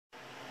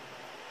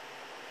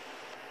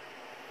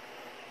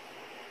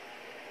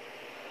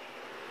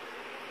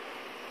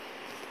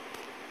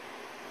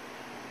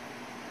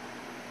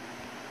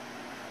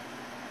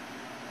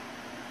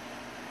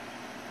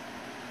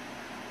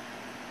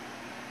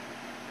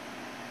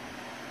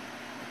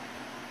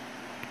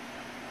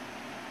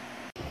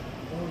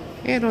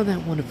And on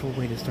that wonderful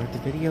way to start the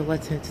video,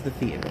 let's head to the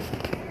theater.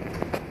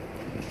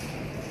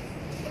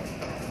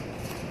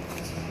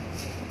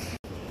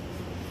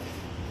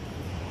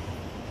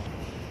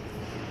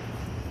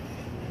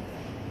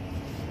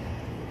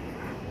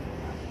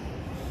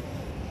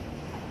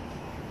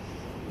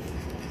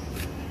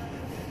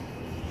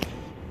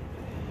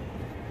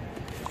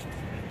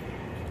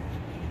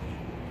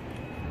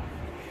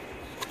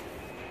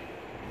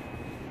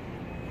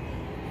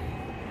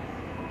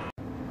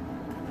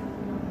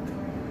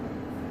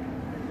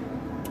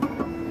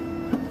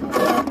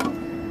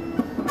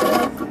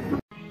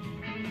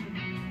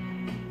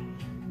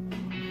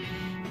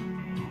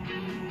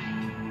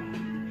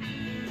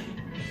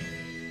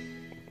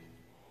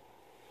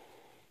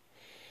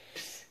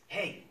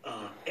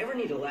 Ever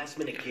need a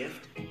last-minute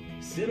gift?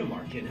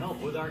 Cinemark can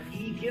help with our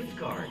e-gift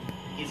card.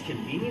 It's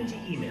convenient to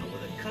email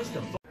with a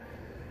custom...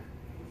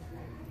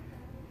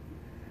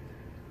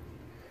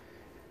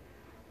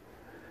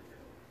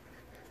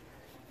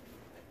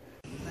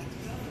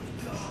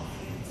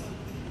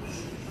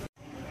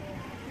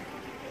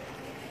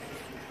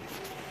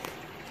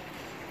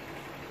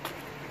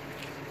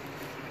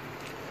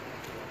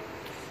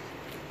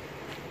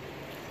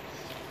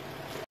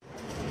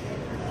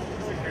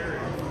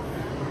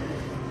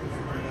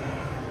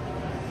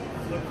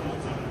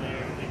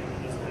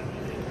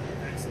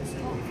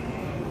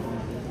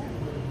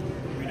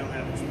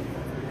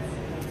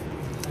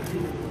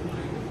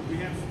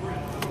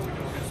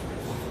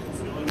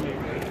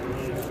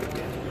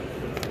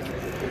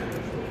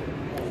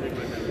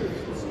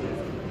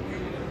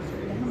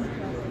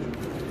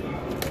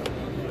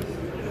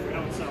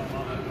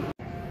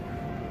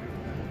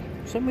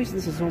 For some reason,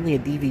 this is only a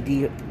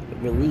DVD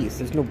release.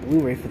 There's no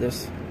Blu-ray for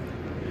this.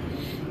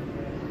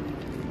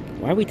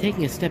 Why are we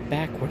taking a step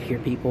backward here,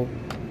 people?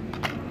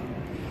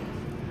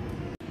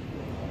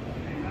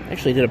 I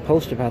actually did a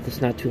post about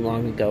this not too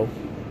long ago.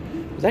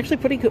 It was actually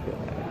pretty good.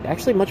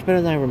 Actually, much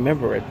better than I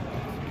remember it.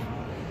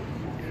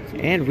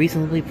 And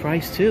reasonably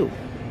priced, too.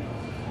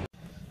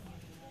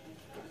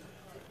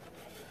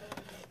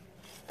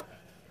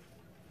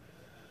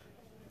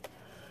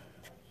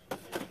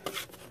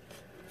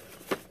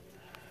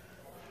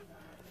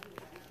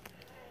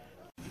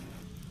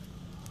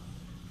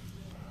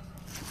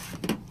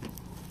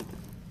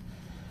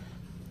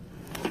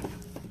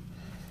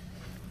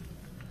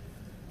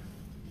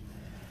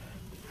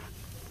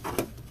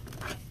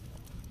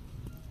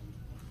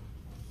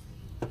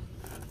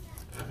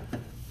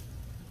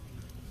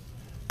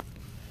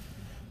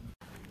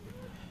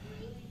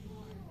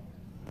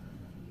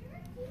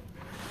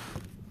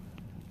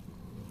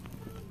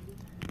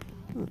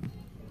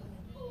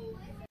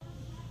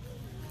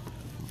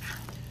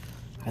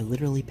 I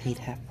literally paid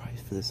half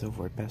price for this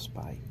over at Best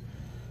Buy.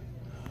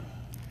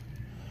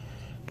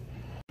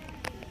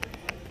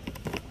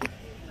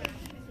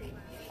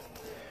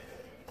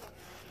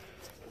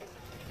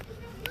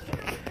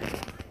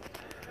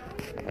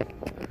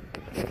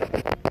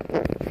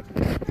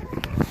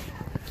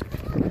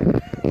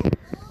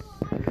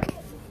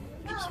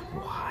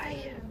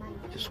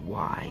 Just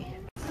why?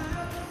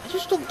 I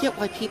just don't get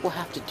why people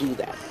have to do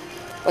that.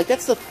 Like,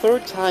 that's the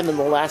third time in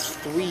the last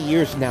 3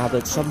 years now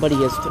that somebody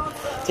has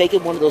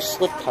taken one of those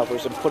slip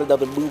covers and put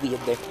another movie in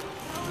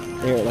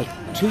there. Like,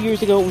 2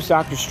 years ago it was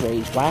Doctor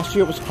Strange. Last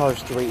year it was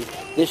Cars 3.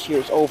 This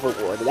year's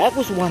Overlord. That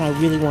was one I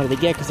really wanted to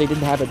get because they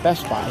didn't have it at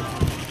Best Buy.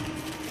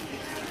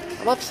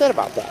 I'm upset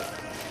about that.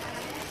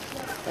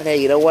 But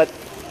hey, you know what?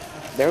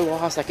 Their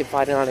loss, I can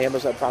find it on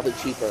Amazon probably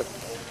cheaper.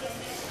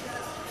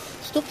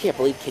 Still can't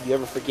believe Can You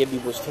Ever Forgive Me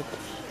was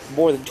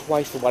more than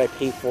twice for what I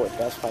paid for at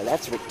Best Buy.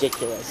 That's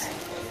ridiculous.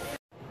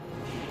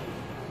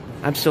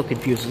 I'm still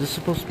confused. Is this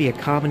supposed to be a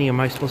comedy, or am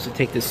I supposed to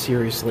take this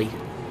seriously?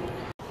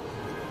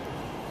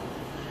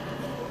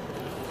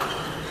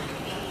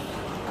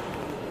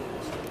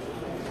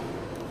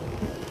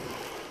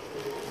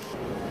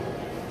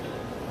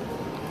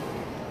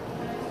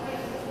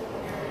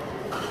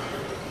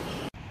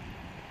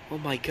 Oh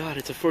my god,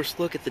 it's a first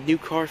look at the new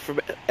car from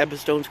Emma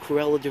Stone's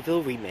Cruella de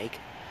Vil remake.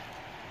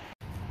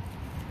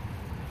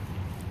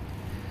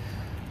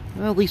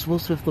 Well, at least Will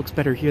Smith looks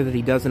better here than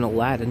he does in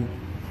Aladdin.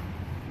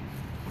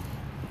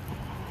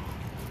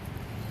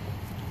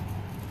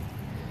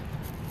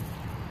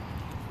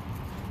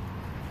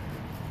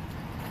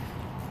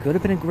 Could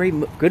have been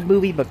a good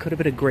movie, but could have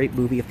been a great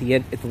movie if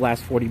the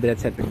last 40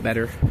 minutes had been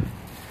better.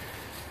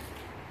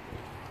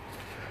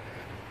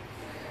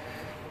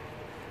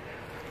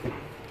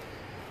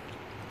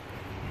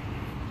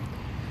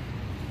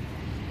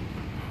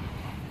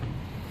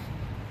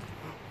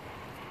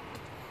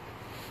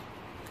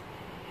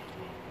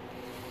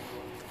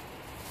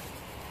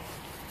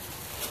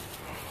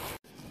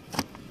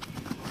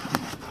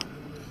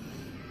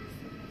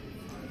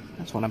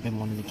 That's what I've been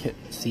wanting to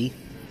see.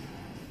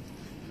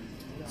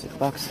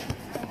 $6.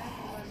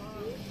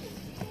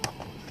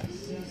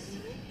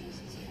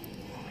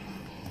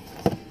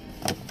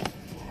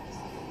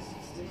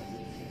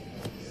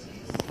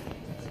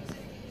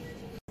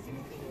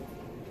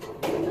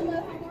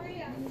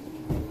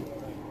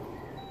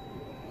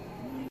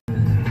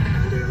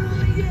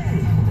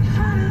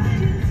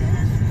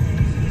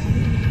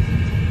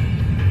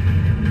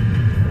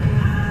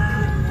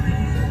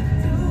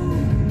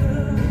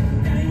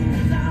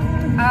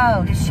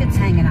 Oh, his shit's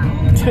hanging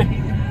out.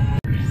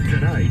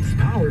 Tonight's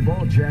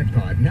Powerball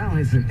jackpot now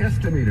has an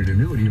estimated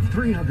annuity of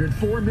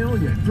 $304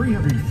 million.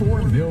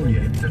 $304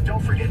 million. So don't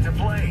forget to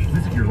play.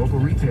 Visit your local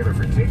retailer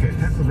for tickets.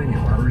 Pennsylvania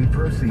lottery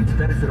proceeds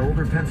benefit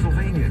older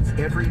Pennsylvanians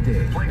every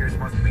day. Players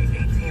must be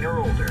 18 or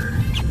older.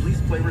 Please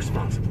play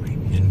responsibly.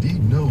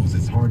 Indeed knows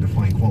it's hard to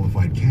find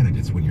qualified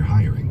candidates when you're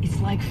hiring. It's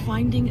like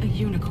finding a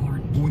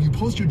unicorn. But when you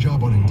post your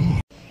job on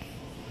Indeed,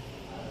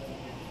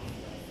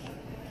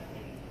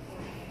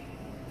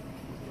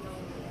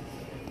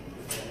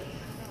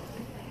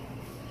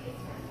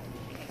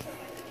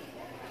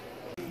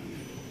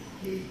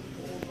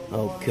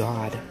 Oh,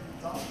 God.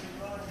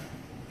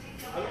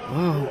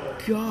 Oh,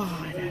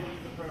 God.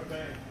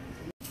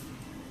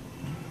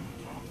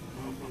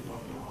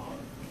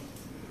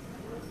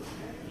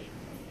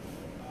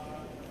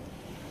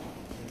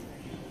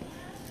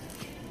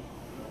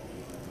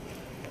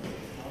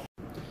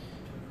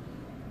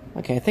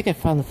 Okay, I think I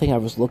found the thing I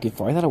was looking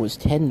for. I thought it was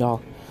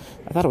 $10.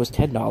 I thought it was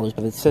 $10,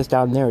 but it says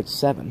down there it's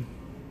 $7.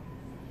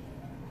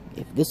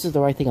 If this is the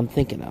right thing I'm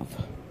thinking of.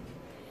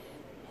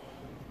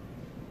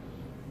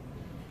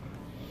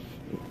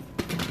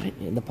 Right,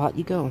 in the pot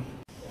you go.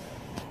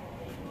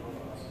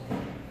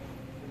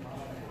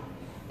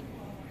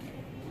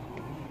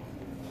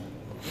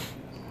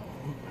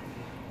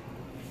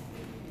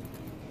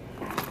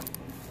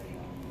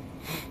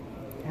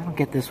 I don't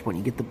get this one.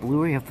 You get the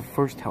Blu-ray of the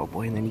first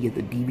Hellboy, and then you get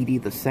the DVD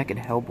of the second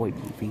Hellboy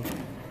movie.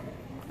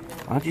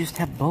 Why don't you just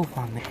have both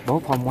on there?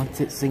 Both on one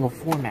single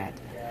format.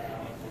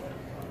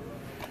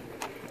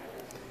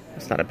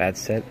 That's not a bad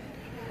set.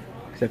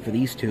 Except for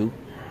these two.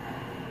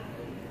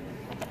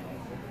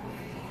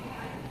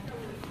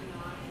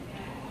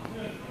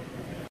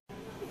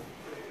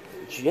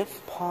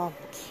 Jeff Paul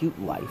Cute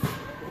Life.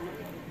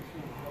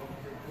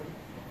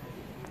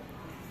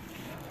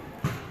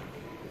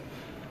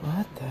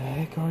 What the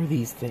heck are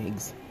these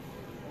things?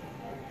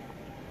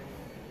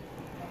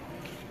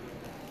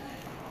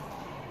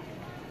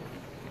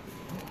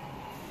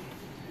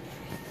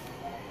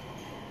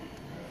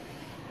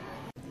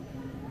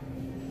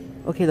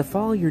 Okay, the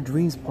follow your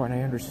dreams part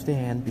I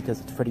understand because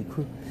it's Freddy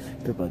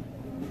Krueger, but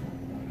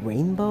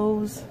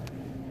rainbows?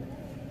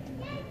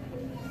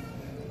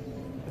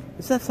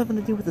 Does that have something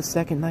to do with the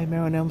second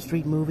Nightmare on Elm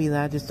Street movie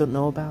that I just don't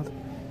know about?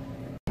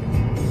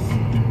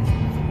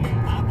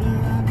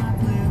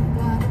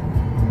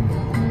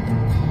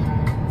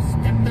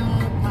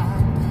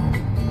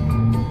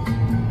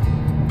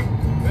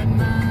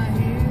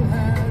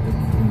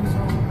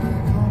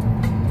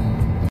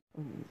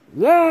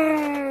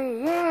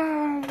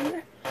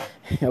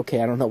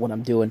 Okay, I don't know what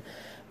I'm doing.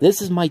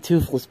 This is my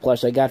Toothless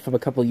plush I got from a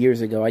couple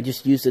years ago. I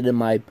just used it in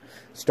my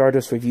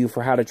Stardust review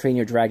for How to Train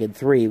Your Dragon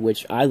 3,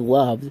 which I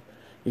loved.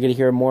 You're going to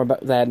hear more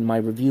about that in my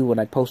review when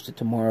I post it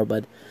tomorrow,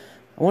 but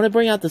I want to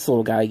bring out this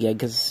little guy again,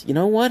 because you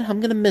know what? I'm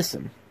going to miss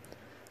him.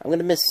 I'm going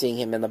to miss seeing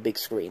him in the big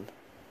screen.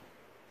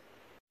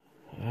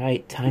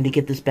 Alright, time to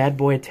get this bad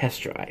boy a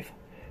test drive.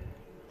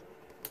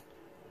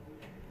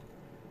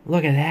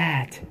 Look at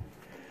that.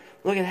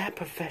 Look at that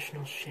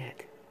professional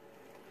shit.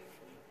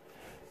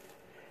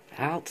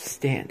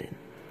 Outstanding.